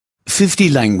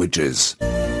50 languages.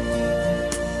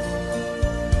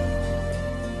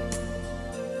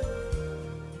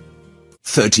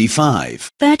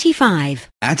 35. 35.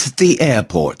 At the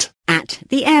airport. At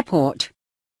the airport.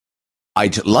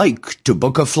 I'd like to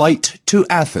book a flight to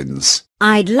Athens.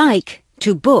 I'd like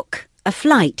to book a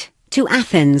flight to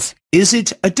Athens. Is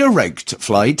it a direct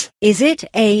flight? Is it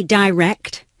a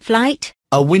direct flight?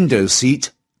 A window seat,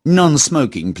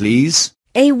 non-smoking, please.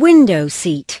 A window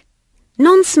seat.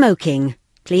 Non-smoking,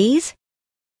 please.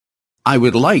 I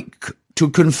would like to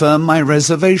confirm my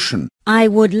reservation. I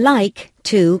would like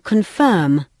to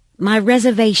confirm my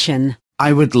reservation.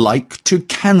 I would like to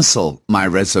cancel my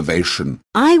reservation.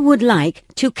 I would like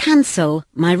to cancel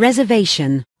my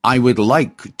reservation. I would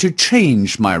like to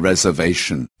change my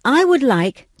reservation. I would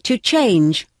like to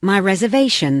change my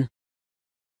reservation.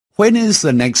 When is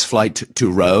the next flight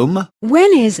to Rome?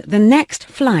 When is the next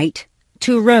flight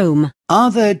to Rome?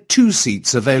 Are there 2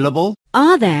 seats available?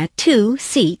 Are there 2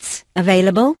 seats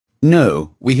available?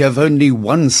 No, we have only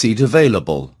 1 seat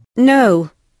available.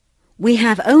 No, we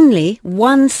have only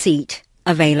 1 seat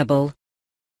available.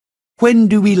 When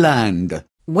do we land?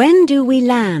 When do we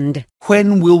land?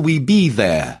 When will we be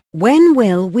there? When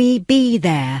will we be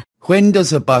there? When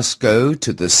does a bus go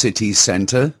to the city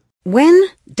centre? When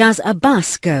does a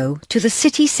bus go to the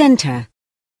city centre?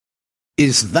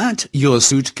 Is that your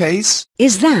suitcase?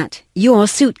 Is that your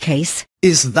suitcase?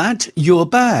 Is that your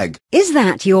bag? Is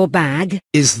that your bag?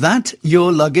 Is that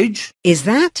your luggage? Is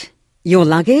that your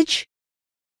luggage?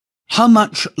 How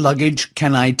much luggage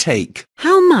can I take?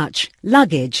 How much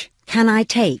luggage can I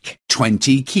take?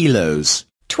 20 kilos.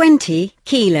 20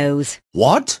 kilos.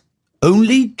 What?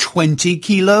 Only 20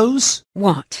 kilos?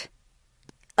 What?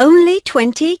 Only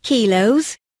 20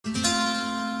 kilos?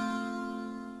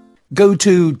 Go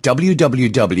to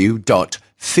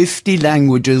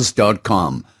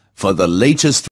www.50languages.com for the latest